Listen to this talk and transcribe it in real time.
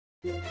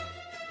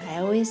I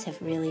always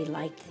have really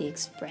liked the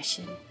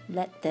expression,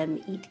 let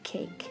them eat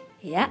cake.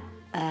 Yeah,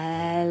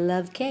 I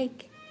love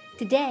cake.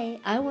 Today,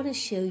 I want to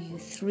show you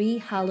 3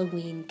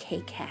 Halloween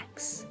cake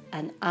hacks.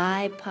 An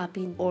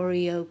eye-popping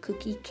Oreo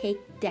cookie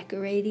cake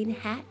decorating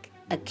hack,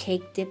 a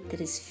cake dip that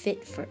is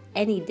fit for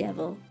any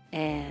devil,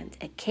 and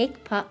a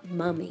cake pop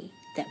mummy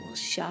that will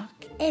shock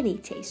any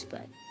taste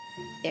bud.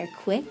 They're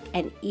quick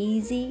and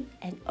easy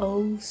and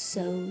oh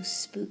so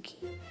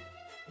spooky.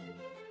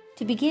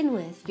 To begin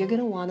with, you're going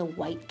to want a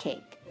white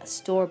cake. A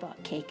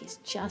store-bought cake is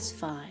just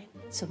fine.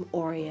 Some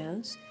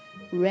Oreos,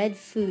 red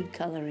food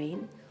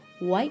coloring,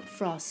 white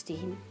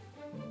frosting,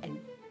 and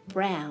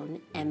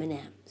brown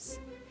M&Ms.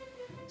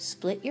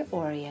 Split your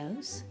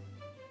Oreos.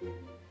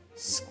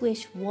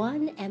 Squish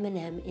 1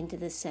 M&M into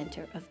the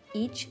center of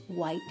each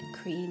white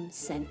cream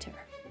center.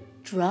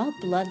 Draw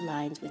blood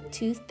lines with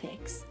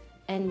toothpicks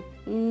and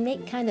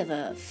make kind of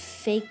a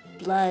fake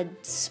blood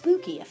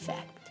spooky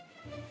effect.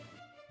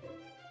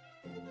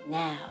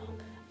 Now,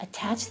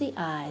 attach the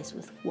eyes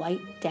with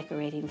white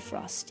decorating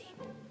frosting.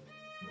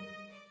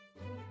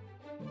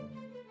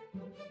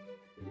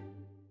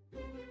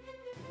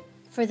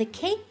 For the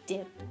cake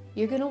dip,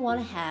 you're going to want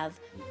to have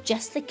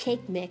just the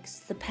cake mix,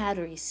 the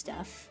powdery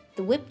stuff,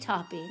 the whipped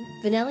topping,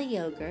 vanilla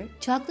yogurt,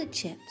 chocolate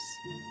chips,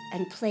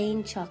 and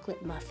plain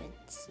chocolate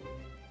muffins.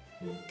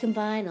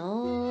 Combine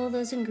all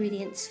those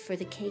ingredients for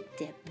the cake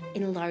dip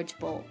in a large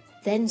bowl.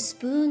 Then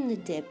spoon the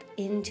dip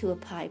into a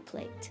pie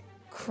plate.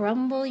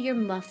 Crumble your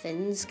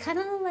muffins, kind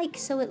of like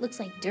so it looks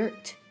like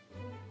dirt.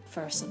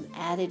 For some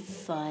added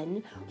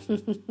fun,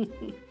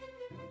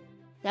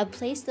 now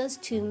place those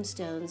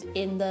tombstones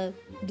in the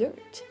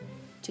dirt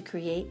to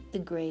create the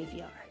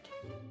graveyard.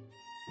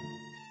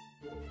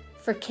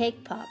 For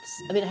cake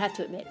pops, I have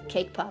to admit,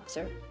 cake pops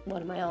are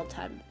one of my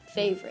all-time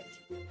favorites.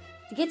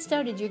 To get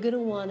started, you're going to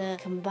want to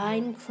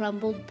combine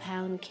crumbled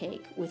pound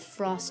cake with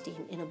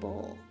frosting in a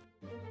bowl.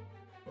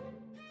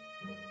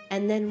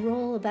 And then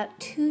roll about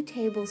 2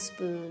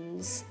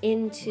 tablespoons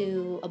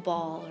into a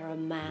ball or a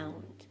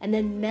mound. And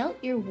then melt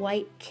your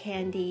white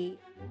candy.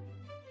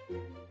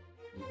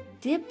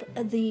 Dip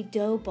the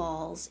dough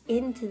balls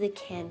into the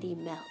candy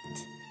melt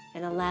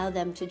and allow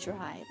them to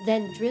dry.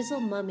 Then drizzle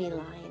mummy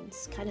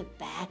lines kind of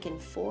back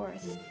and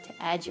forth to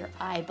add your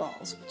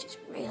eyeballs, which is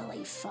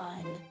really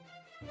fun.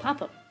 Pop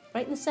them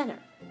right in the center.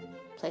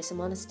 Place them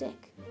on a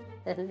stick.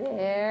 And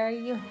there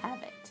you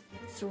have it.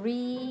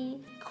 3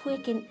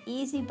 quick and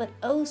easy but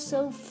oh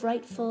so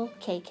frightful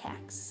cake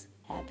hacks.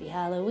 Happy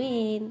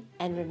Halloween!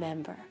 And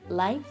remember,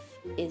 life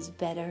is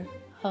better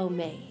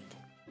homemade.